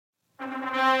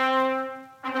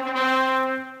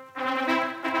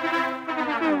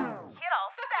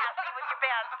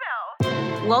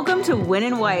Welcome to Win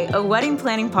in White, a wedding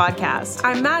planning podcast.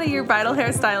 I'm Maddie, your bridal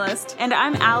hairstylist. And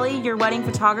I'm Allie, your wedding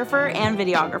photographer and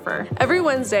videographer. Every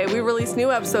Wednesday, we release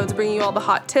new episodes bringing you all the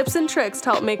hot tips and tricks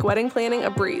to help make wedding planning a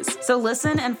breeze. So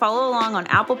listen and follow along on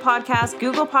Apple Podcasts,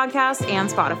 Google Podcasts, and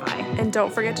Spotify. And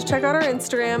don't forget to check out our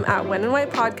Instagram at Win in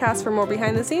White Podcast for more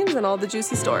behind the scenes and all the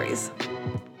juicy stories.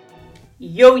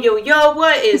 Yo,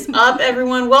 what is up,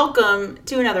 everyone? Welcome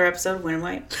to another episode of Win in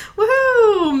White.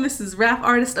 Woohoo! Mrs. Rap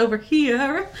Artist over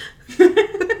here. Yo.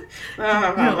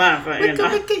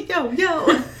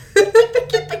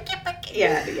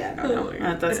 Yeah, no.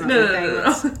 That's not the thing.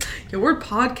 No. Yeah, we're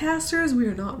podcasters. We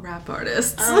are not rap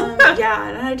artists. Yeah,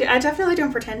 and I definitely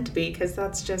don't pretend to be, because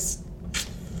that's just...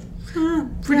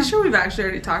 Pretty sure we've actually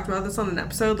already talked about this on an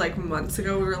episode like months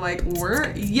ago. We were like, we're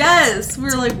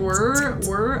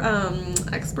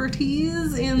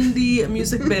expertise in the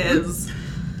music biz.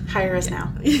 Hire us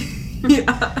now.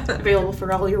 Yeah. Available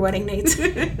for all your wedding dates.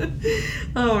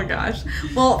 Oh my gosh.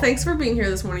 Well, thanks for being here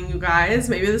this morning, you guys.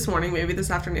 Maybe this morning, maybe this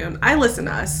afternoon. I listen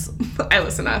to our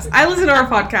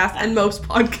podcast and most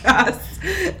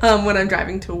podcasts when I'm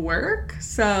driving to work.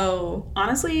 So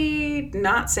honestly,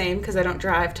 not same because I don't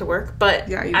drive to work, but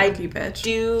yeah, you lucky bitch.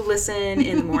 Do listen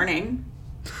in the morning.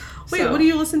 Wait, what do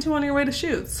you listen to on your way to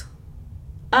shoots?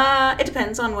 It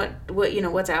depends on what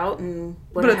what's out and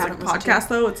what. But it's like podcast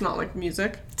though. It's not like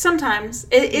music. Sometimes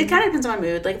it kind of depends on my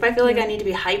mood. Like if I feel like I need to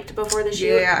be hyped before the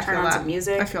shoot, turn on some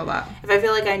music. I feel that. If I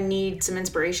feel like I need some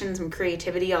inspiration, some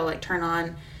creativity, I'll like turn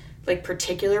on like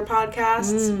particular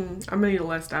podcasts. I'm gonna need a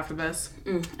list after this.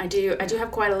 I do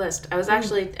have quite a list. I was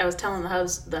telling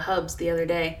the hubs the other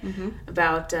day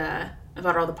about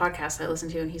all the podcasts I listen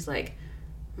to, and he's like,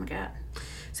 oh my god.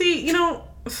 See,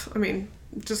 I mean,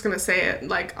 just gonna say it,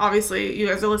 like, obviously you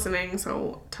guys are listening,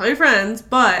 so tell your friends,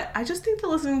 but I just think that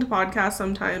listening to podcasts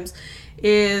sometimes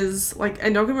is like,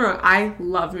 and don't get me wrong, I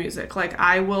love music, like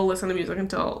I will listen to music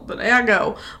until the day I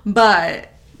go, but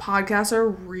podcasts are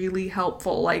really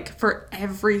helpful, like for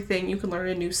everything. You can learn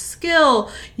a new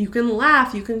skill, you can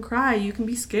laugh, you can cry, you can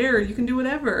be scared, you can do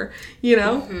whatever,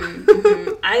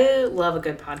 I love a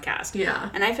good podcast. Yeah.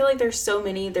 And I feel like there's so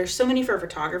many for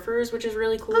photographers, which is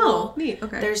really cool. Oh, neat.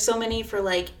 Okay. There's so many for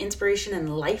like inspiration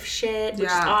and life shit, which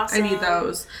is awesome. I need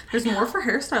those. There's more for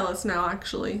hairstylists now,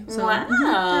 actually. So, wow. Yeah,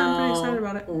 I'm pretty excited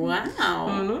about it. Wow.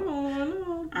 I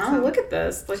know. Oh, look at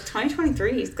this. Like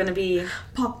 2023 is going to be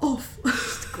pop off.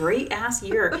 Great ass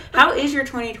year. How is your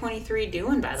 2023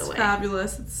 doing, by the way?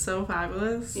 Fabulous. It's so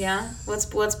fabulous. Yeah. What's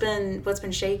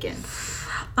been shaking?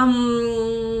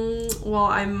 Well,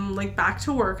 I'm like back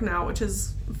to work now, which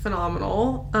is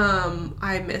phenomenal.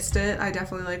 I missed it. I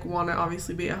definitely like want to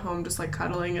obviously be at home just like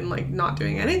cuddling and like not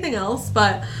doing anything else,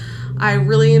 but I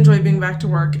really enjoy being back to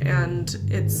work and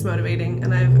it's motivating,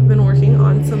 and I've been working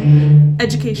on some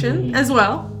education as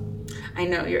well. I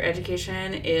know your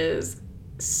education is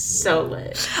so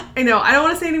lit. I know. I don't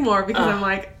want to say anymore because I'm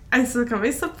like, I still can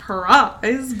be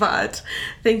surprised, but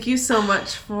thank you so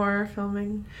much for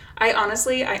filming. I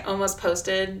almost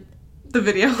posted the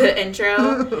video, the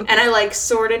intro, and I like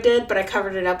sort of did, but I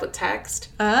covered it up with text.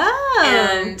 Oh.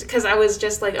 And because I was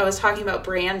just like, I was talking about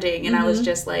branding, and I was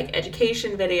just like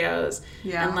education videos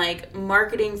and like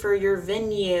marketing for your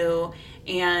venue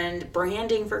and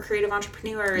branding for creative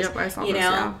entrepreneurs. Yep, I saw this,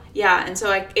 yeah. And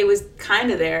so it was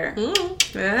kind of there.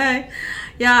 Hey.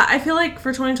 Yeah, I feel like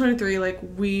for 2023, like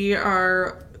we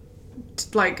are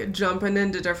like jumping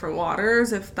into different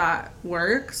waters, if that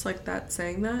works, like that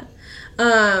saying that.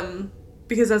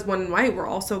 Because as Win in White, we're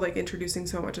also like introducing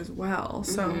so much as well.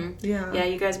 So yeah,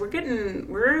 you guys,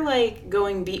 we're like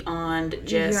going beyond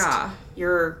just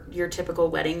your typical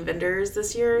wedding vendors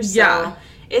this year. So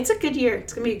it's a good year.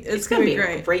 It's gonna be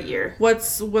great. A great year.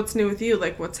 What's new with you?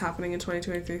 Like what's happening in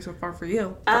 2023 so far for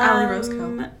you? For Allie Rose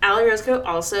Co. Allie Rose Co.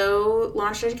 also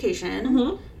launched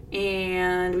education.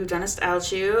 And we've done a style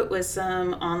shoot with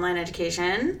some online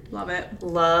education. Love it.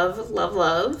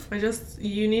 Love.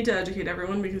 You need to educate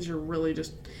everyone because you're really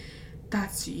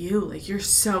that's you. Like, you're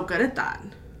so good at that.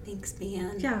 Thanks,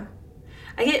 man. Yeah.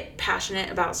 I get passionate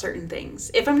about certain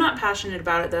things. If I'm not passionate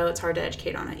about it, though, it's hard to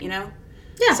educate on it, Yeah.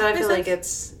 So I feel like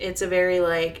it's a very,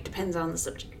 like, depends on the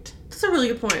subject. That's a really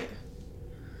good point.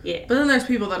 Yeah. But then there's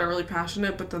people that are really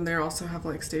passionate, but then they also have,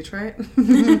 like, stage fright.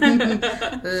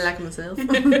 Like myself.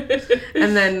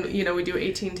 And then, we do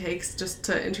 18 takes just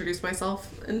to introduce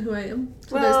myself and who I am.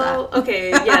 So there's that. Okay,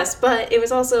 yes. But it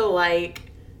was also,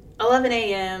 like, 11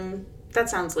 a.m. That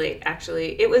sounds late,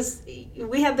 actually. There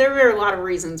were a lot of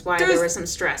reasons why there was some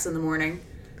stress in the morning.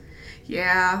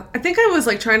 Yeah. I think I was,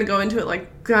 like, trying to go into it,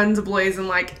 like, guns a-blazing,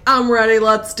 like, I'm ready,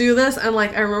 let's do this. And,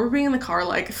 like, I remember being in the car,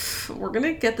 like, we're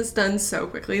gonna get this done so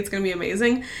quickly. It's gonna be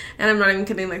amazing. And I'm not even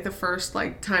kidding. Like, the first,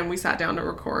 like, time we sat down to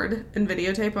record and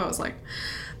videotape, I was like,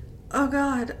 oh,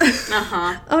 God.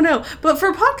 Uh-huh. Oh, no. But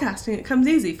for podcasting, it comes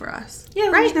easy for us. Yeah,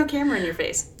 there's no camera in your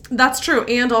face. That's true.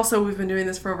 And also, we've been doing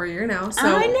this for over a year now. So,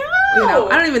 I know. You know,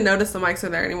 I don't even notice the mics are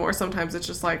there anymore. Sometimes it's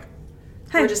just like,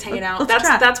 hey, we're just hanging out. Let's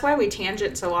chat. That's why we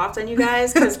tangent so often, you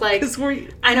guys. Because, like,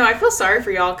 I know, I feel sorry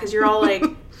for y'all because you're all like,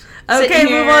 okay,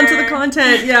 move on to the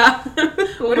content. Yeah.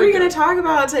 What are we going to talk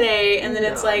about today? And then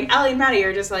it's like, Allie and Maddie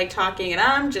are just like talking, and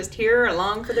I'm just here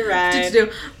along for the ride.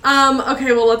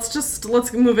 Okay, well,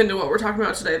 let's move into what we're talking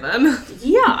about today then.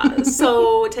 Yeah.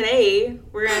 So today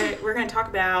we're gonna talk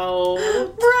about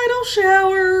bridal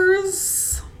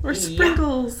showers or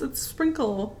sprinkles. It's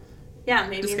sprinkle. Yeah,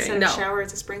 maybe instead of a shower,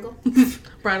 it's a sprinkle.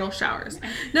 Bridal showers.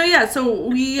 No, yeah, so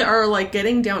we are, like,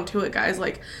 getting down to it, guys.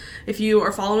 Like, if you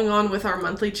are following on with our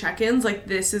monthly check-ins, like,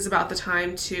 this is about the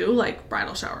time, too. Like,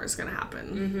 bridal shower is going to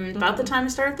happen. About the time I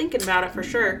started thinking about it, for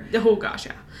sure. Oh, gosh,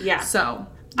 yeah. Yeah. So,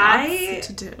 lots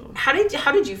to do. How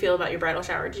did you feel about your bridal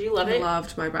shower? Did you love it? I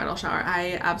loved my bridal shower.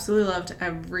 I absolutely loved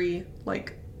every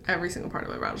single part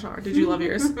of my bridal shower. Did you love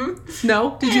yours?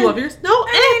 No? Did you love yours? No?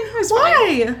 It was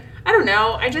why? Fine. I don't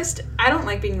know. I don't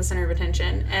like being the center of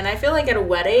attention. And I feel like at a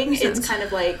wedding, it's kind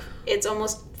of like, it's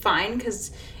almost fine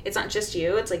because it's not just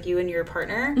you. It's like you and your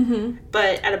partner. Mm-hmm.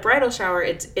 But at a bridal shower,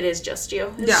 it is just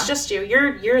you. It's just you.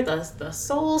 You're the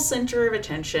sole center of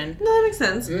attention. No, that makes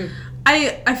sense.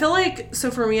 I feel like,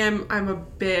 so for me, I'm a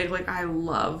big, like, I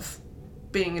love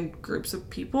being in groups of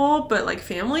people, but, like,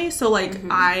 family. So, like,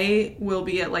 I will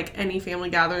be at, like, any family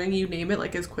gathering, you name it,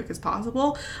 like, as quick as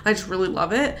possible. I just really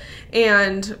love it.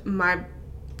 And my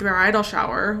bridal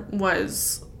shower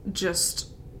was just,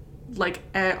 like,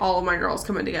 all of my girls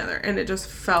coming together. And it just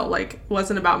felt like, it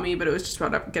wasn't about me, but it was just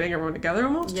about getting everyone together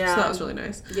almost. Yeah. So that was really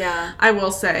nice. Yeah. I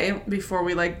will say, before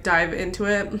we, like, dive into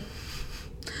it,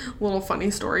 little funny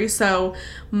story. So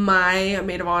my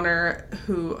maid of honor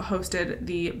who hosted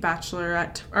the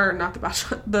bachelorette, or not the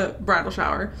bachelorette, the bridal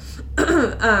shower,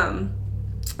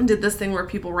 did this thing where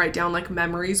people write down, like,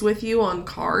 memories with you on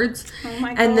cards. Oh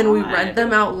my God. And then we read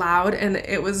them out loud, and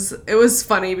it was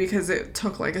funny because it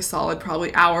took, like, a solid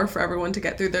probably hour for everyone to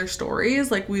get through their stories.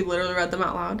 Like, we literally read them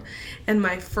out loud. And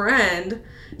my friend,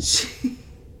 she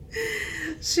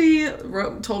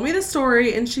told me the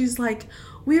story, and she's like,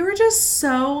 we were just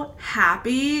so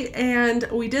happy, and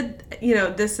we did, you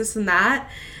know, this and that.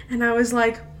 And I was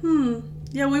like,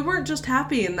 yeah, we weren't just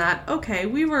happy in that. Okay,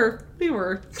 we were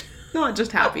not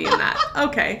just happy in that.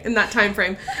 Okay, in that time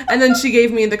frame. And then she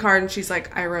gave me the card, and she's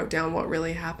like, I wrote down what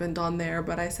really happened on there,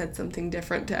 but I said something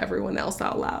different to everyone else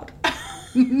out loud.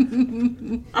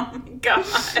 Oh my God.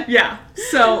 Yeah,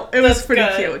 so it was pretty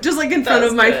cute. Just, like, in front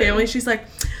of my family, she's like,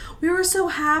 we were so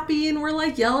happy, and we're,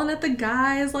 like, yelling at the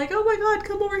guys, like, oh my God,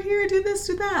 come over here, do this,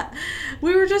 do that.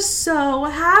 We were just so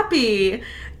happy.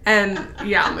 And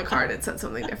yeah, on the card it said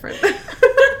something different.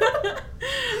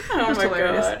 Oh my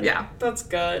God. Yeah. That's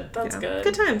good. That's good.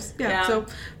 Good times. Yeah. So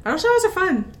bridal showers are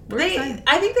fun.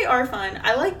 I think they are fun.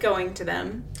 I like going to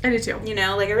them. I do too. You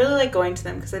know, like, I really like going to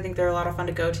them because I think they're a lot of fun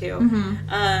to go to.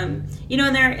 Mm-hmm. You know,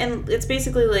 and it's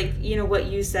basically like, you know, what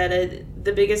you said,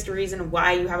 the biggest reason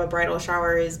why you have a bridal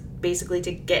shower is basically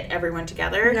to get everyone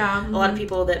together. Yeah. Mm-hmm. A lot of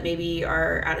people that maybe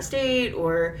are out of state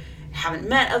or haven't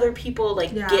met other people,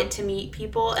 like, get to meet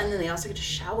people, and then they also get to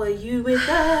shower you with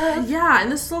love. Yeah, and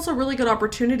this is also a really good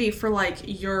opportunity for, like,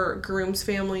 your groom's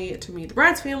family to meet the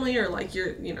bride's family, or, like,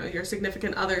 your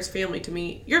significant other's family to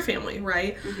meet your family,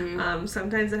 right? Mm-hmm.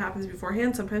 Sometimes it happens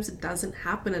beforehand, sometimes it doesn't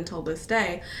happen until this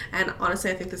day, and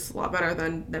honestly, I think this is a lot better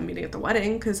than them meeting at the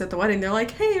wedding, because at the wedding, they're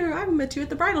like, hey, I met you at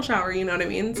the bridal shower, you know what I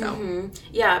mean? So,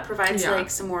 yeah, it provides, like,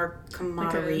 some more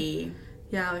camaraderie.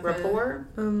 Like rapport?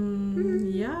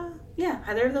 Yeah. Yeah,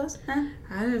 either of those? Huh?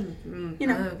 You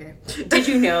know. Okay. Did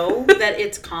you know that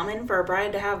it's common for a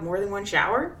bride to have more than one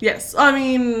shower? Yes. I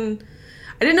mean,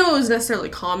 I didn't know it was necessarily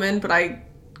common, but I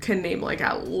can name, like,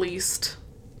 at least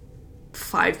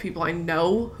 5 people I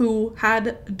know who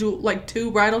had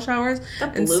 2 bridal showers.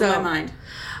 That blew my mind.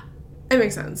 It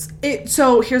makes sense.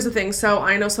 So here's the thing. So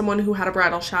I know someone who had a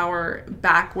bridal shower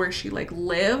back where she, like,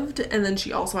 lived, and then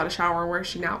she also had a shower where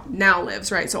she now lives,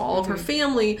 right? So all of her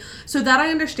family. So that I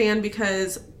understand,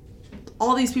 because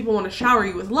all these people want to shower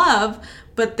you with love,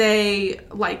 but they,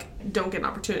 like, don't get an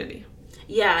opportunity.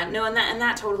 Yeah, no, and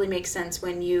that totally makes sense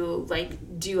when you,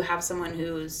 like, do have someone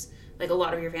who's, like, a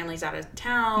lot of your family's out of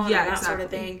town, that sort of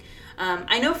thing.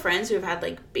 I know friends who have had,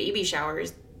 like, baby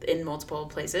showers in multiple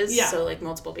places. Yeah. So, like,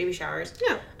 multiple baby showers.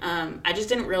 Yeah. I just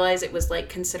didn't realize it was, like,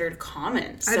 considered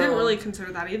common. So I didn't really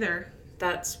consider that either.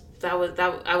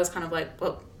 I was kind of like,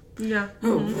 whoa. Yeah.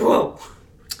 Whoa.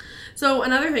 So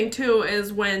another thing too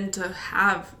is when to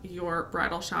have your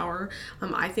bridal shower.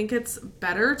 I think it's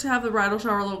better to have the bridal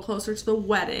shower a little closer to the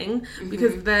wedding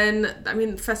because then, I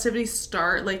mean, festivities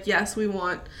start. Like, yes, we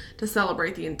want to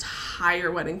celebrate the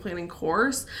entire wedding planning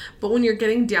course, but when you're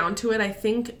getting down to it, I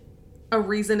think a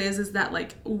reason is that,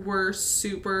 like, we're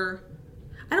super,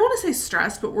 I don't want to say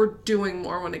stressed, but we're doing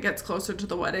more when it gets closer to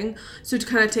the wedding. So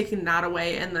kind of taking that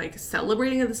away and, like,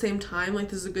 celebrating at the same time, like,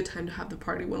 this is a good time to have the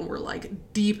party when we're,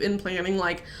 like, deep in planning,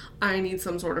 like, I need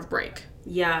some sort of break.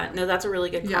 Yeah, no, that's a really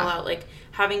good call out. Like,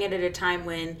 having it at a time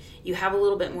when you have a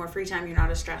little bit more free time, you're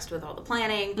not as stressed with all the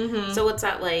planning. So what's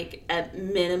that, like, at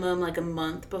minimum, like, a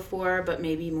month before, but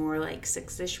maybe more like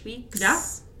 6-ish weeks? Yeah.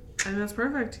 I think that's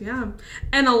perfect, yeah.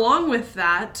 And along with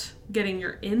that, getting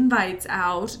your invites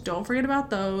out. Don't forget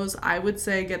about those. I would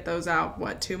say get those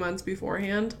out, 2 months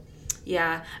beforehand?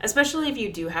 Yeah, especially if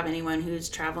you do have anyone who's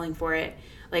traveling for it.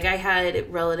 Like, I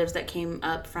had relatives that came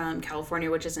up from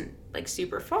California, which isn't, like,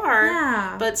 super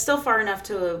far, but still far enough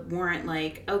to warrant,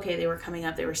 like, okay, they were coming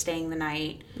up, they were staying the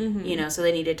night, you know, so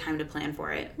they needed time to plan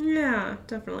for it. Yeah,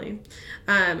 definitely.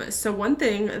 So one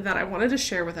thing that I wanted to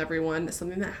share with everyone,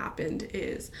 something that happened,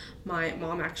 is my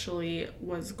mom actually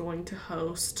was going to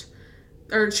host,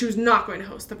 or she was not going to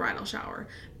host the bridal shower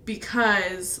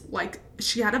because, like,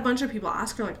 she had a bunch of people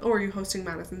ask her, like, oh, are you hosting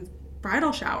Madison's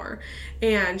bridal shower?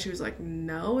 And she was like,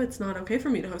 no, it's not okay for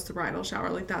me to host the bridal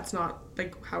shower. Like, that's not,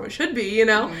 like, how it should be, you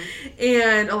know?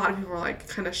 And a lot of people were, like,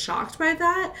 kind of shocked by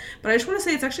that. But I just want to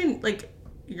say it's actually, like,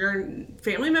 your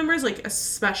family members, like,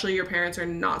 especially your parents, are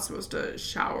not supposed to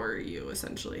shower you,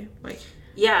 essentially. Like,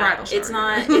 yeah, it's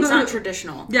not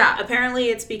traditional. Yeah. Apparently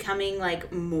it's becoming,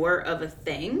 like, more of a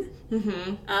thing.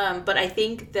 But I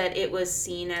think that it was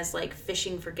seen as, like,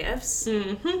 fishing for gifts.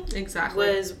 Exactly.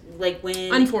 Was, like,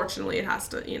 when... Unfortunately, it has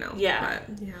to, you know. Yeah.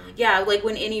 But, yeah, like,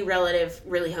 when any relative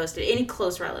really hosted, any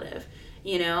close relative,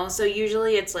 you know? So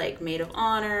usually it's, like, maid of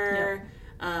honor...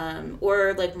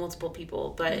 or, like, multiple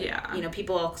people, but, you know,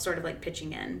 people all sort of, like,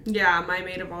 pitching in. Yeah, my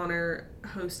maid of honor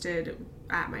hosted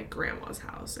at my grandma's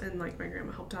house, and, like, my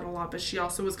grandma helped out a lot, but she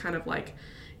also was kind of like,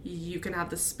 you can have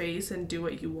the space and do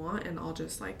what you want, and I'll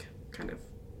just, like, kind of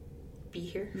be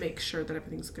here, make sure that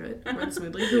everything's good, run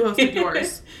smoothly. Who hosted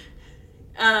yours?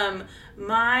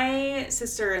 My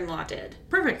sister-in-law did.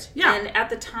 Perfect. Yeah. And at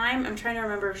the time, I'm trying to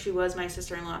remember if she was my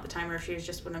sister-in-law at the time or if she was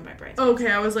just one of my bridesmaids. Okay,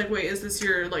 I was like, wait, is this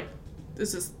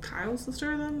Kyle's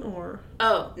sister then, or?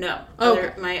 Oh, no.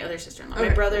 My other sister-in-law.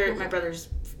 Okay. My brother's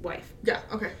wife. Yeah,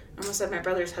 okay. I almost said my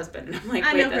brother's husband, and I'm like,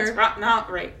 I wait, know that's her. not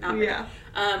right. Yeah.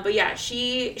 But yeah,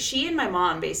 she and my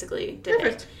mom basically did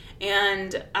Perfect. it.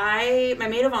 And my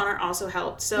maid of honor also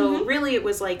helped. So really it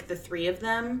was like the three of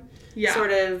them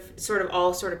sort of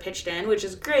all pitched in, which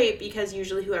is great because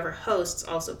usually whoever hosts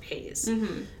also pays.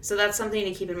 So that's something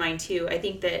to keep in mind too. I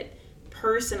think that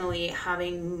personally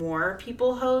having more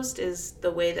people host is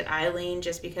the way that I lean,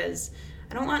 just because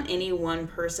I don't want any one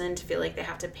person to feel like they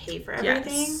have to pay for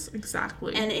everything. Yes,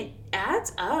 exactly. And it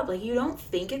adds up. Like, you don't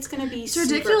think it's going to be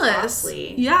super ridiculous.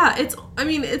 costly. Yeah,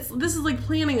 this is like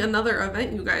planning another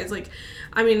event, you guys. Like,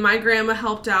 I mean, my grandma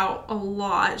helped out a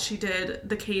lot. She did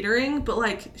the catering, but,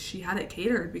 like, she had it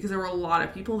catered because there were a lot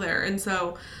of people there. And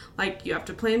so, like, you have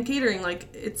to plan catering. Like,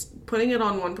 it's putting it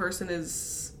on one person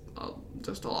is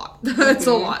just a lot. It's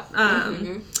a lot.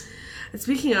 And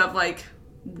speaking of, like,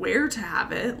 where to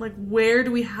have it, like, where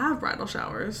do we have bridal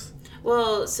showers?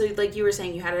 Well, so, like you were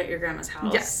saying, you had it at your grandma's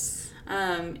house. Yes.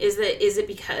 Is it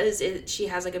because she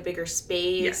has, like, a bigger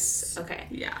space? Yes. Okay.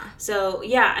 Yeah. So,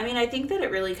 yeah, I mean, I think that it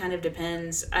really kind of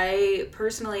depends. I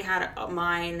personally had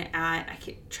mine at,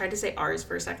 tried to say ours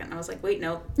for a second. I was like, wait,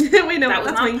 no. Wait, no, that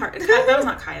was that's not mine. that was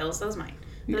not Kyle's. That was mine.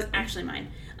 That was actually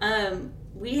mine.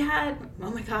 We had, oh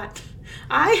my God,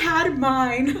 I had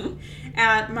mine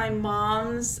at my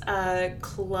mom's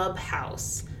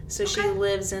clubhouse. So she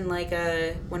lives in, like,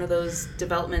 one of those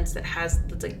developments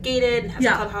that's like gated and has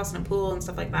a clubhouse and a pool and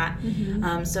stuff like that.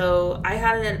 So I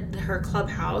had it at her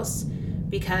clubhouse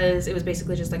because it was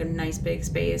basically just, like, a nice big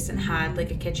space and had,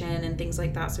 like, a kitchen and things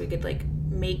like that, so we could, like,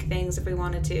 make things if we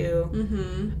wanted to.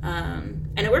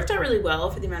 And it worked out really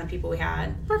well for the amount of people we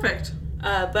had. Perfect.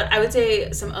 But I would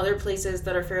say some other places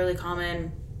that are fairly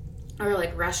common are,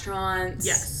 like, restaurants.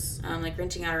 Yes. Like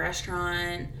renting out a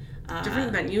restaurant.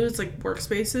 Different venues, like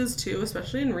workspaces too,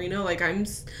 especially in Reno. Like, I'm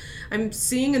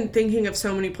seeing and thinking of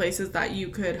so many places that you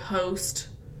could host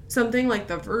something, like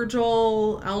the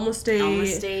Virgil, Elm Estate. Elm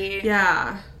Estate.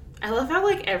 Yeah. I love how,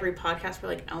 like, every podcast we're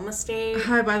like, Elma State.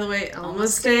 Hi, by the way, Elma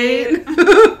State.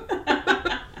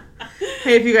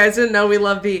 Hey, if you guys didn't know, we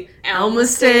love the Elma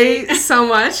State so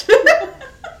much.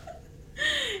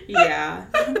 Yeah.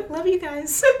 Love you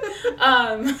guys.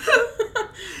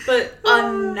 But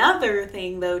another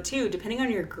thing, though, too, depending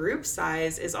on your group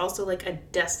size, is also, like, a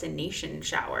destination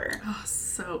shower. Oh,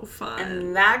 so fun.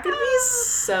 And that could be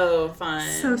so fun.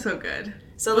 So good.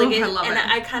 So, like, I love it.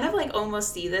 I kind of, like,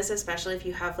 almost see this, especially if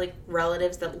you have, like,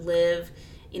 relatives that live,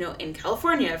 you know, in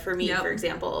California, for me, for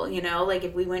example. You know, like,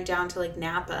 if we went down to, like,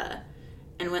 Napa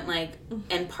and went, like,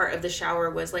 and part of the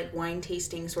shower was, like, wine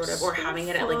tasting, sort of, or having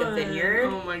it at, like, a vineyard.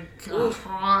 Oh, my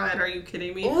God. Are you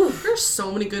kidding me? Oof. There's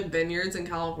so many good vineyards in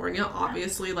California.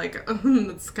 Obviously, like,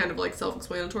 it's kind of, like,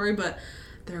 self-explanatory, but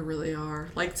there really are.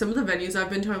 Like, some of the venues I've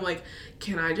been to, I'm like,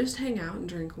 can I just hang out and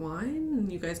drink wine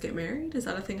and you guys get married? Is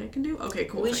that a thing I can do? Okay,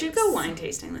 cool. We should go wine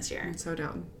tasting this year. I'm so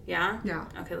down. Yeah? Yeah.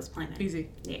 Okay, let's plan it. Easy.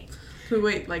 Yeah. Can we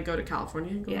wait, like, go to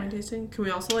California and go wine tasting? Can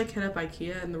we also, like, hit up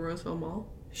IKEA in the Roseville Mall?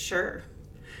 Sure.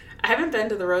 I haven't been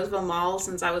to the Roseville Mall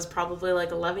since I was probably,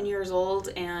 like, 11 years old,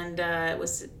 and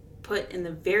was put in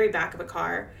the very back of a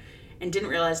car and didn't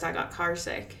realize I got car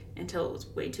sick until it was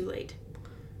way too late.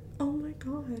 Oh, my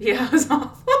God. Yeah, it was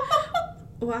awful.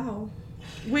 Wow.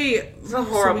 Wait. It's a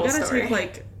horrible so we gotta story. take,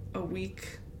 like, a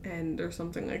weekend or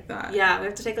something like that. Yeah, we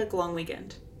have to take, like, a long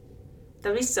weekend.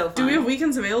 That'd be so fun. Do we have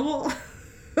weekends available?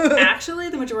 Actually,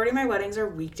 the majority of my weddings are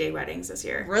weekday weddings this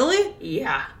year. Really?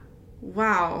 Yeah.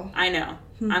 Wow. I know.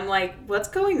 I'm like, what's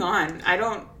going on? I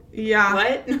don't... Yeah.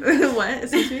 What? What?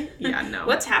 Excuse me? Yeah, no.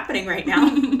 What's happening right now?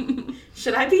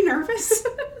 Should I be nervous?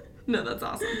 No, that's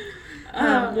awesome.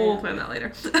 Oh, we'll plan that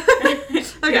later.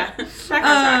 Okay. Yeah. Back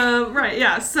on track. Right,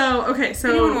 yeah. So, okay, so...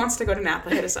 If anyone wants to go to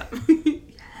Napa, hit us up.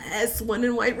 Yes, When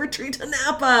in White retreat to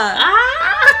Napa.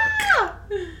 Ah!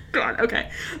 God, okay.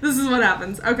 This is what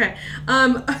happens. Okay.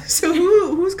 So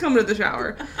who's coming to the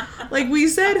shower? Like, we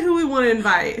said who we want to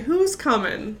invite. Who's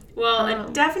coming? Well,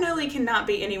 it definitely cannot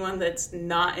be anyone that's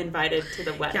not invited to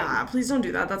the wedding. Yeah, please don't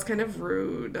do that. That's kind of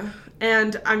rude.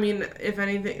 And, I mean, if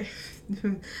anything...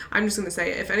 I'm just going to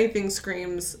say, if anything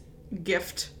screams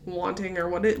gift wanting, or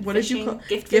what did you call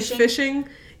Gift fishing?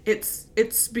 It's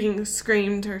being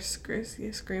screamed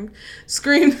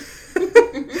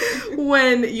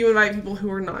when you invite people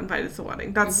who are not invited to the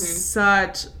wedding. That's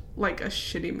such, like, a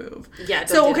shitty move. Yeah,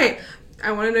 don't do that.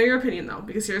 I want to know your opinion, though,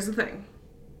 because here's the thing.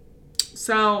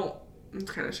 So, it's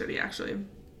kind of shitty, actually.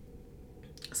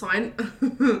 So, I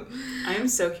am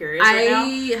so curious right now.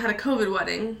 I had a COVID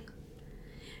wedding,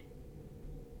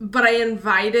 but I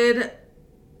invited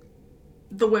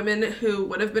the women who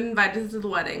would have been invited to the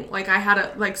wedding. Like, I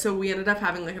had so we ended up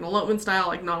having, like, an elopement style.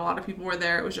 Like, not a lot of people were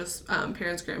there. It was just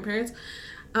parents, grandparents.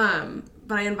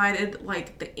 But I invited,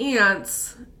 like, the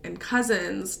aunts and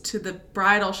cousins to the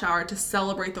bridal shower to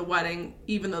celebrate the wedding,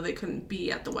 even though they couldn't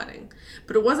be at the wedding.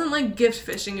 But it wasn't, like, gift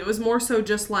fishing. It was more so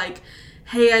just, like,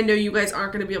 hey, I know you guys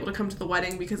aren't going to be able to come to the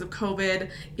wedding because of COVID.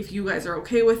 If you guys are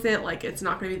okay with it, like, it's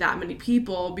not going to be that many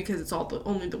people because it's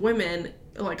only the women.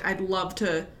 Like, I'd love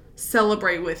to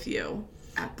celebrate with you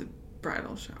at the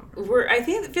bridal shower. I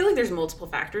feel like there's multiple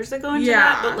factors that go into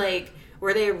that, but, like,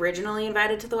 were they originally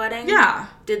invited to the wedding? Yeah.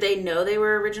 Did they know they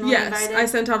were originally invited? Yes, I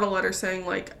sent out a letter saying,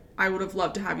 like, I would have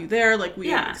loved to have you there. Like,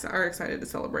 we are excited to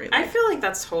celebrate. Like, I feel like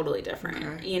that's totally different.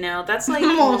 Okay. You know, that's like...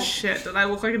 Oh, shit. Did I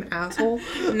look like an asshole?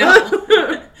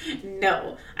 No.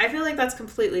 No. I feel like that's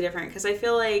completely different, because I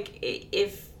feel like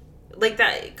if... Like,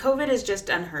 that, COVID is just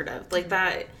unheard of. Like,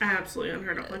 that... Absolutely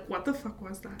unheard of. Like, what the fuck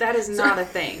was that? That is not a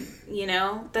thing, you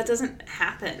know? That doesn't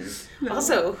happen. No.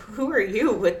 Also, who are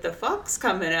you with the fucks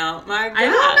coming out? My God. I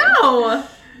don't know.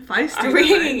 Feisty. Are we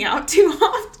hanging out too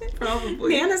often?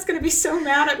 Probably. Nana's gonna be so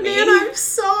mad at me. Nana, I'm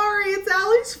sorry. It's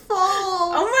Allie's fault.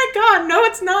 Oh my God. No,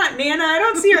 it's not, Nana. I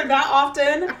don't see her that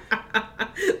often.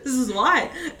 This is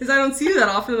why. Because I don't see you that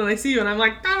often, and I see you, and I'm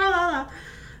like, da, da, da.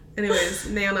 Anyways,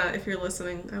 Nana, if you're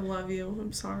listening, I love you.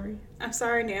 I'm sorry. I'm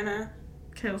sorry, Nana.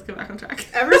 Okay, let's get back on track.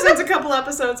 Ever since a couple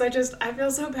episodes, I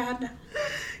feel so bad now.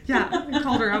 Yeah, I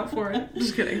called her out for it.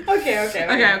 Just kidding.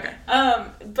 Okay.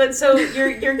 But so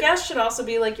your guests should also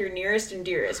be, like, your nearest and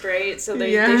dearest, right? So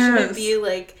they shouldn't be,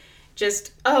 like,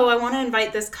 just, oh, I want to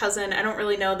invite this cousin. I don't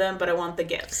really know them, but I want the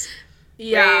gifts.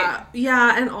 Yeah. Right?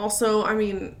 Yeah, and also, I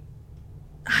mean,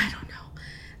 I don't know.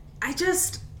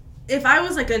 If I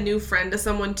was, like, a new friend to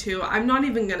someone, too, I'm not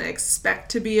even going to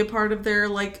expect to be a part of their,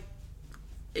 like,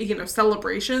 you know,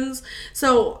 celebrations.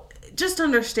 So just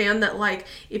understand that, like,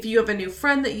 if you have a new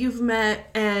friend that you've met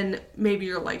and maybe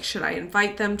you're like, should I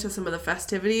invite them to some of the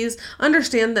festivities?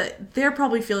 Understand that they're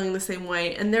probably feeling the same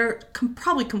way, and they're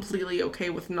probably completely okay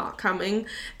with not coming.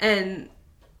 And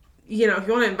you know, if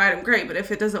you want to invite them, great. But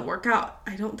if it doesn't work out,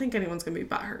 I don't think anyone's going to be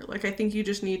butthurt. Like, I think you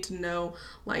just need to know,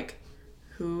 like,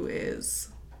 who is,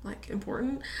 like,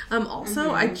 important.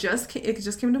 Also, it just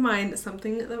came to mind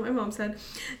something that my mom said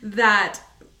that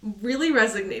really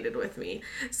resonated with me.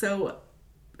 So,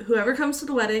 whoever comes to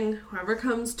the wedding, whoever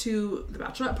comes to the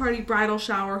bachelorette party, bridal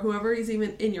shower, whoever is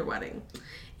even in your wedding,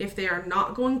 if they are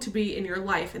not going to be in your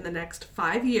life in the next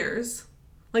 5 years,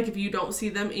 like, if you don't see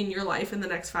them in your life in the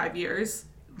next 5 years,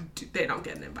 they don't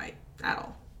get an invite at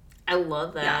all. I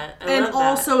love that. Yeah. And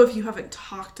also if you haven't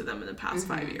talked to them in the past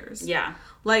 5 years. Yeah.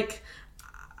 Like,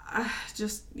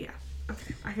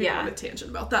 Okay. I can go on a tangent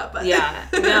about that, but... Yeah.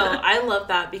 No, I love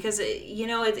that because, it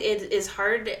is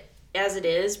hard as it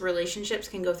is. Relationships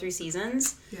can go through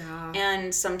seasons. Yeah.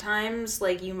 And sometimes,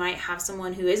 like, you might have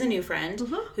someone who is a new friend,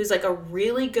 who's, like, a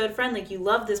really good friend. Like, you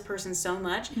love this person so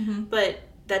much, but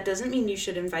that doesn't mean you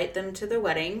should invite them to the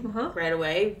wedding right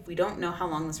away. We don't know how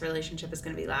long this relationship is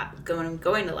going to be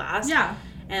going to last. Yeah.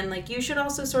 And, like, you should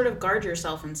also sort of guard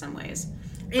yourself in some ways.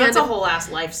 That's a whole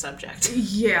ass life subject.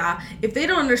 Yeah. If they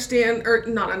don't understand, or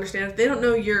not understand, if they don't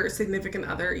know your significant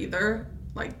other either,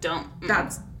 like,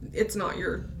 it's not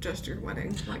just your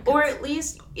wedding. Like, or at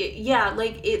least,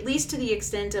 at least to the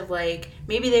extent of, like,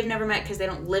 maybe they've never met because they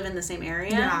don't live in the same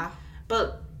area. Yeah.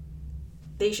 But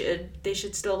they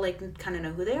should still, like, kind of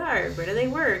know who they are. Where do they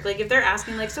work? Like, if they're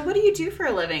asking, like, so what do you do for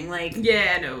a living? Like...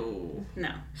 Yeah, no.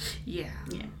 Yeah.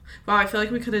 Wow, I feel like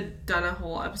we could have done a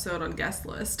whole episode on guest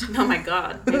list. Oh my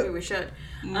god, maybe we should.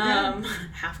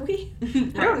 Have we? I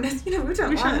don't know. We've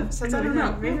done a lot of episodes. I don't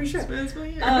know. Maybe we should.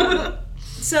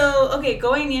 So, okay,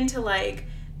 going into, like,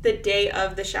 the day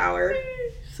of the shower.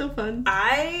 So fun.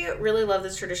 I really love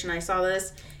this tradition. I saw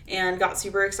this and got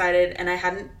super excited, and I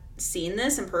hadn't seen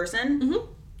this in person.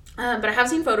 But I have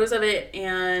seen photos of it,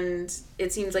 and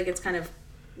it seems like it's kind of,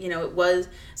 it was...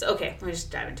 So, okay, let me just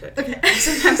dive into it. Okay.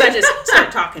 Sometimes I just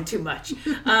start talking too much.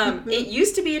 It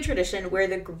used to be a tradition where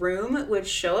the groom would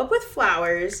show up with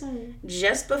flowers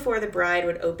just before the bride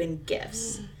would open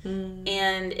gifts.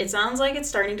 And it sounds like it's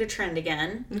starting to trend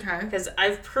again. Okay. Because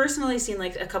I've personally seen,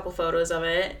 like, a couple photos of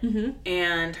it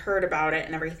and heard about it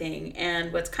and everything.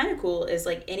 And what's kind of cool is,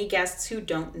 like, any guests who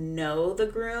don't know the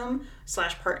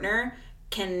groom/partner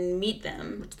can meet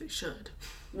them. Which they should.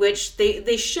 Which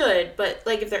they should, but,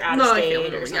 like, if they're out of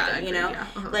state or something,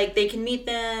 like, they can meet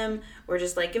them or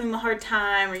just, like, give them a hard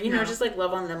time or, just, like,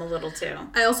 love on them a little, too.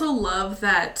 I also love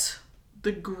that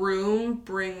the groom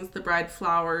brings the bride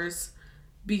flowers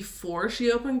before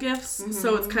she opened gifts.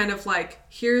 So it's kind of like,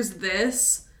 here's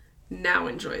this, now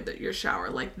enjoy your shower.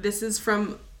 Like, this is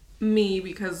from me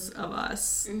because of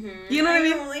us. You know what I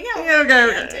mean? Like,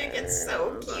 okay. It's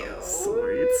so cute.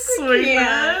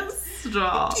 Sweetness.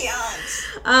 Stop.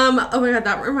 Oh my god,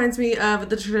 that reminds me of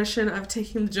the tradition of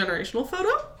taking the generational photo.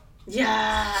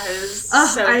 Yes.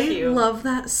 So cute. I love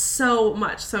that so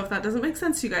much. So if that doesn't make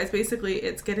sense to you guys, basically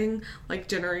it's getting, like,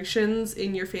 generations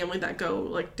in your family that go,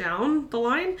 like, down the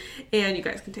line, and you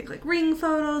guys can take, like, ring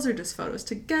photos or just photos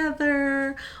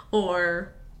together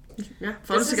or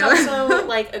photos together. This is also,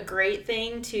 like, a great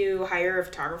thing to hire a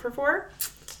photographer for.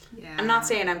 Yeah. I'm not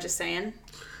saying, I'm just saying.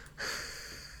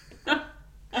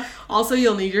 Also,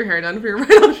 you'll need your hair done for your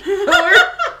bridal shower.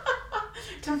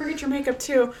 Don't forget your makeup,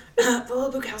 too. Villa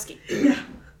Bukowski. Yeah.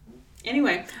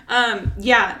 Anyway,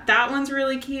 that one's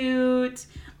really cute.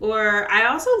 Or I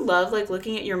also love, like,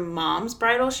 looking at your mom's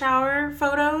bridal shower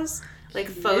photos. Like,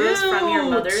 photos from your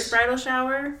mother's bridal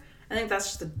shower. I think that's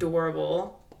just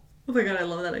adorable. Oh my god, I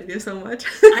love that idea so much.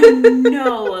 I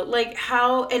know. Like,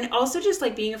 how... And also just,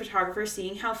 like, being a photographer,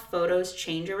 seeing how photos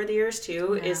change over the years,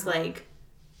 too, is, like...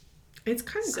 It's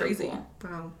kind of so crazy. Cool.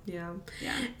 Wow, yeah.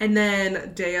 And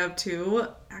then day of 2,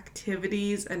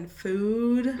 activities and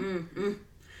food.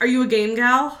 Are you a game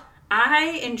gal?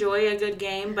 I enjoy a good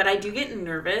game, but I do get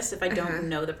nervous if I don't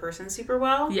know the person super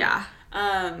well. Yeah.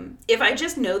 If I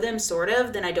just know them sort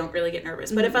of, then I don't really get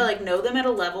nervous. But if I, like, know them at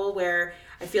a level where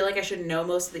I feel like I should know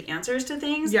most of the answers to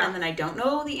things, and then I don't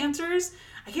know the answers,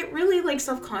 I get really, like,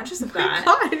 self-conscious of that.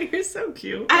 Oh my god, you're so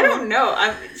cute. I don't know.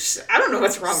 I don't know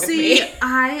what's wrong with me.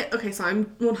 So I'm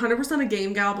 100% a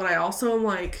game gal, but I also am,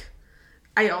 like,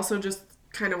 I also just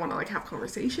kind of want to, like, have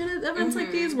conversation at events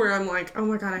like these where I'm like, oh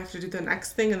my god, I have to do the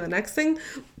next thing and the next thing.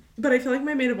 But I feel like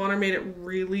my maid of honor made it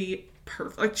really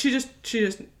perfect. Like, she just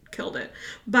killed it.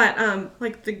 But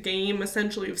like, the game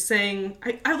essentially of saying,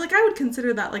 I would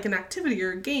consider that, like, an activity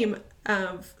or a game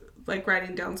of, like,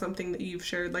 writing down something that you've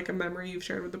shared, like a memory you've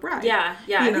shared with the bride. Yeah,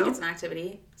 I think it's an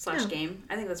activity / game.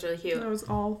 I think that's really cute. I was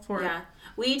all for it.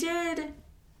 We did,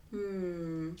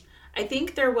 I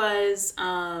think there was,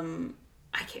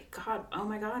 I can't, God, oh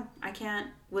my God, I can't,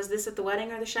 was this at the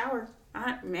wedding or the shower?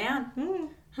 Man.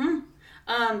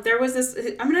 There was this,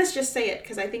 I'm going to just say it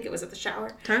because I think it was at the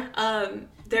shower. Okay.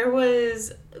 There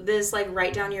was this, like,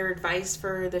 write down your advice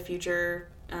for the future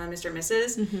Mr. and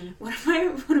Mrs. Mm-hmm.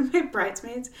 One of my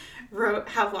bridesmaids wrote,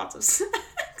 have lots of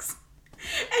sex.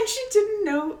 And she didn't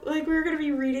know, like, we were going to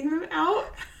be reading them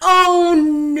out. Oh,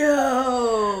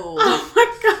 no. Oh,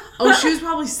 my God. Oh, she was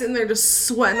probably sitting there just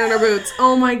sweating in her boots.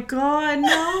 Oh, my God, no.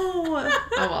 Oh,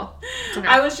 well. It's okay.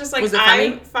 I was just like, Was it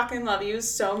I funny? fucking love you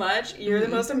so much. You're the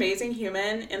most amazing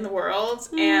human in the world.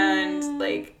 And,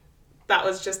 like, that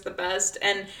was just the best.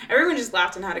 And everyone just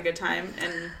laughed and had a good time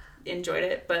and enjoyed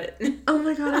it. But Oh,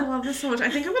 my God, I love this so much. I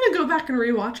think I'm going to go back and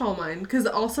rewatch all mine. Because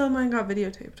also mine got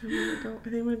videotaped. I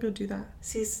think I'm going to go do that.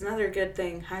 see, it's another good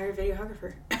thing. Hire a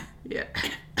videographer. Yeah.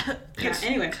 Yeah,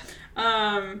 anyway.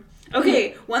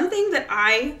 Okay, one thing that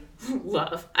I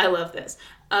love this.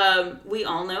 We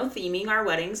all know theming our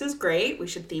weddings is great. We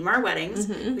should theme our weddings.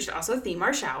 We should also theme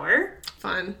our shower.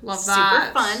 Fun. Love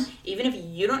that. Super fun. Even if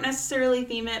you don't necessarily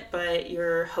theme it, but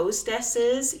your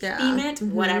hostesses theme it,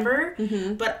 whatever.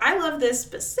 But I love this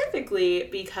specifically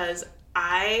because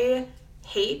I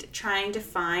hate trying to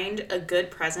find a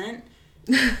good present.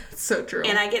 So true.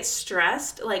 And I get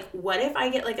stressed. Like, what if I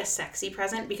get, like, a sexy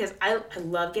present? Because I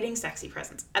love getting sexy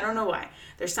presents. I don't know why.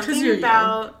 There's something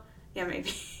about... Young. Yeah,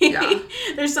 maybe. Yeah.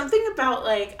 There's something about,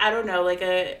 like, I don't know, like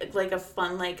a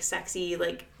fun, like, sexy,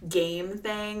 like, game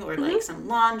thing. Or, like, some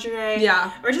lingerie.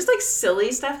 Yeah. Or just, like,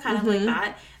 silly stuff kind of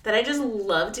like that I just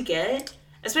love to get.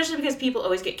 Especially because people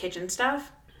always get kitchen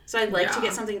stuff. So I'd like to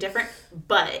get something different.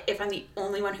 But if I'm the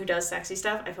only one who does sexy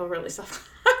stuff, I feel really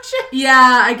self-conscious.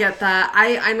 Yeah, I get that.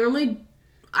 I normally,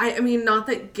 I mean, not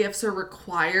that gifts are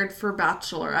required for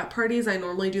bachelorette parties. I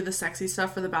normally do the sexy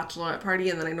stuff for the bachelorette party,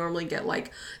 and then I normally get,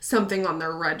 like, something on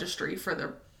their registry for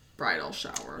their bridal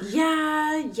shower.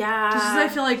 Yeah. Just because I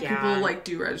feel like people, like,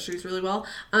 do registries really well.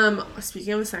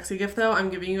 Speaking of a sexy gift, though, I'm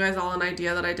giving you guys all an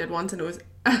idea that I did once, and it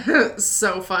was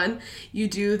so fun. You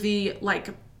do the,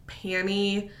 like,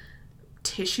 panty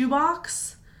tissue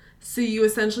box. So you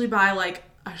essentially buy, like,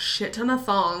 a shit ton of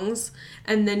thongs,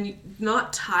 and then you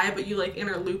not tie, but you, like,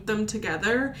 interloop them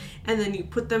together, and then you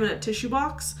put them in a tissue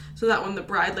box so that when the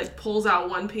bride, like, pulls out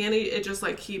one panty, it just,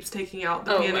 like, keeps taking out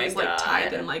the panties, like,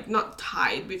 tied and, like, not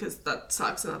tied because that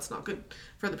sucks and that's not good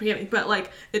for the panty, but,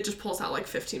 like, it just pulls out, like,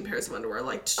 15 pairs of underwear,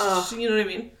 like, you know what I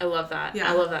mean? I love that. Yeah.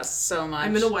 I love that so much.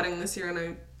 I'm in a wedding this year, and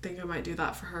I think I might do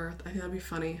that for her. I think that'd be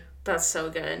funny. That's so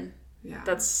good. Yeah.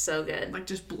 That's so good. Like,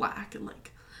 just black and,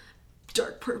 like,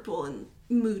 dark purple and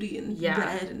moody and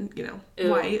red and, you know,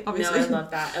 white, obviously. No, I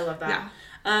love that. I love that.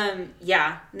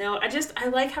 No, I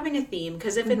like having a theme,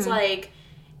 because if it's like,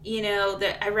 you know,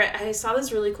 that I saw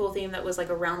this really cool theme that was, like,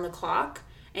 around the clock,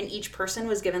 and each person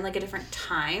was given, like, a different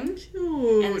time.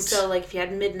 Cute. And so, like, if you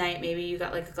had midnight, maybe you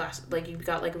got, like, a glass, like, you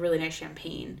got, like, a really nice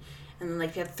champagne. And then, like,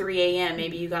 if you had 3 a.m.,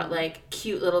 maybe you got, like,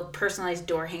 cute little personalized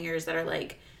door hangers that are,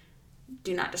 like,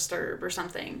 do not disturb or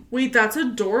something. Wait, that's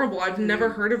adorable. I've never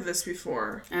heard of this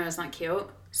before. Oh, it's not cute?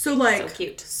 So, like, so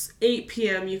cute. 8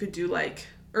 p.m. you could do, like,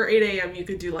 or 8 a.m. you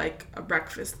could do, like, a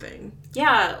breakfast thing.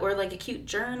 Yeah, or, like, a cute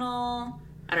journal.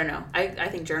 I don't know. I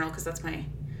think journal, because that's my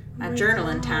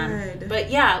journaling time.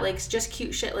 But, yeah, like, just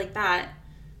cute shit like that.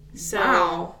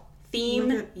 So,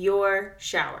 theme your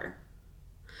shower.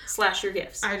 / your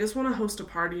gifts. I just want to host a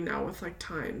party now with, like,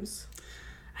 times.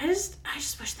 I just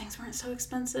wish things weren't so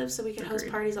expensive so we could host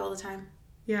parties all the time.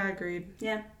 Yeah, agreed.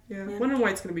 Yeah. Wonder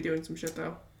White's gonna be doing some shit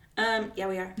though. Yeah,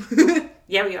 we are.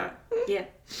 Yeah, we are. Yeah.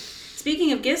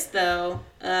 Speaking of gifts, though,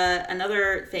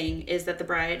 another thing is that the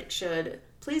bride should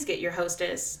please get your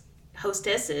hostesses,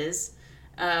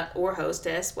 or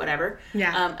hostess, whatever,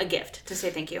 a gift to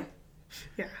say thank you.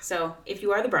 Yeah. So if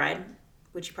you are the bride,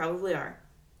 which you probably are,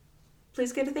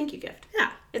 please get a thank you gift.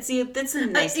 Yeah. It's a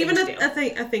nice thing even to do.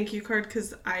 a thank you card,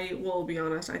 because I will be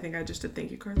honest, I think I just did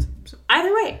thank you cards. So.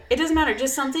 Either way, it doesn't matter.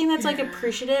 Just something that's like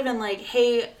appreciative and like,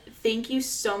 hey, thank you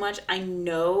so much. I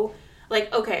know,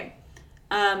 like, okay,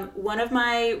 one of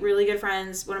my really good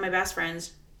friends, one of my best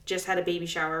friends, just had a baby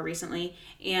shower recently,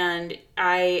 and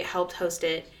I helped host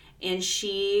it, and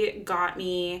she got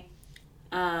me,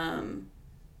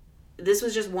 this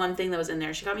was just one thing that was in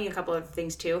there. She got me a couple of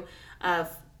things too,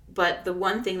 but the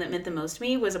one thing that meant the most to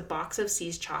me was a box of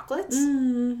See's chocolates.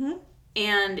 Mm-hmm.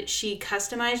 And she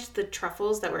customized the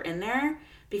truffles that were in there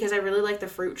because I really like the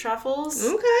fruit truffles.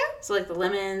 Okay. So, like, the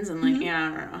lemons and, like, I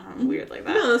don't know, I'm weird like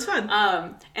that. No, that's fun.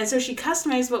 And so she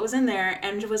customized what was in there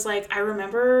and was like, I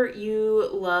remember you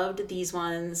loved these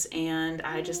ones and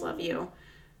I just love you.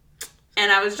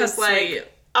 And I was just that's sweet.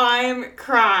 I'm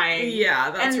crying.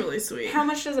 Yeah, that's And really sweet. How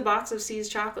much does a box of C's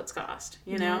chocolates cost?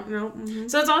 You know? No. Mm-hmm.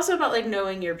 So it's also about like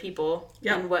knowing your people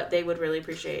and what they would really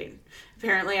appreciate.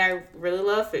 Apparently, I really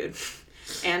love food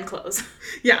and clothes.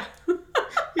 Yeah.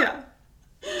 Yeah.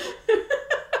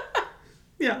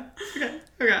 Yeah. Okay.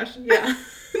 Oh gosh. Yeah.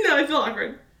 No, I feel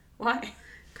awkward. Why?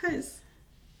 Because,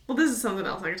 well, this is something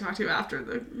else I can talk to you after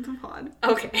the pod.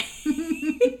 Okay.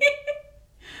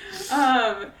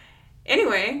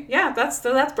 Anyway, yeah, that's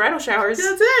bridal showers.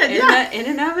 That's it. In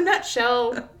and of a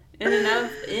nutshell. In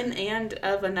and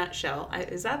of a nutshell.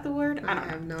 Is that the word? I don't know.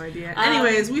 I have no idea.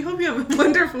 Anyways, we hope you have a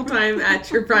wonderful time at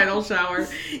your bridal shower.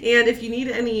 And if you need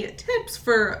any tips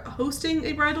for hosting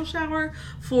a bridal shower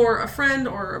for a friend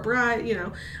or a bride,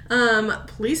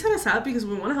 please hit us up because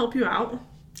we want to help you out.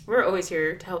 We're always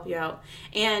here to help you out.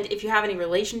 And if you have any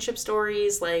relationship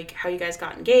stories, like how you guys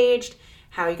got engaged,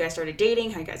 how you guys started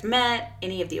dating, how you guys met,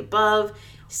 any of the above,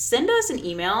 send us an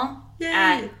email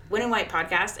at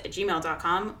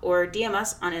winandwhitepodcast@gmail.com or DM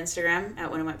us on Instagram at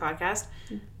winandwhitepodcast.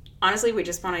 Honestly, we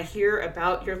just want to hear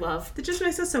about your love. It just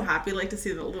makes us so happy, to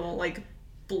see the little,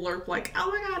 blurb,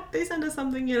 oh my god, they sent us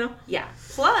something, Yeah.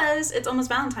 Plus, it's almost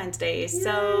Valentine's Day,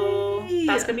 so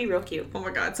that's going to be real cute. Oh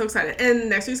my god, so excited. And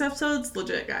next week's episode's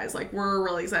legit, guys. We're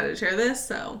really excited to share this,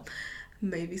 so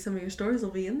maybe some of your stories will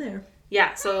be in there.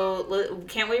 Yeah, so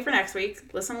can't wait for next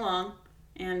week. Listen along.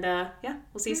 And,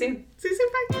 we'll see you soon. See you soon.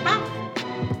 Bye.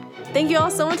 Thank you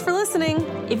all so much for listening.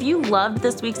 If you loved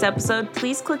this week's episode,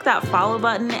 please click that follow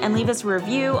button and leave us a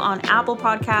review on Apple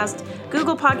Podcasts,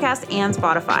 Google Podcasts, and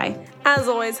Spotify. As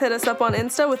always, hit us up on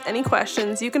Insta with any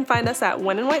questions. You can find us at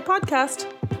When in White Podcast.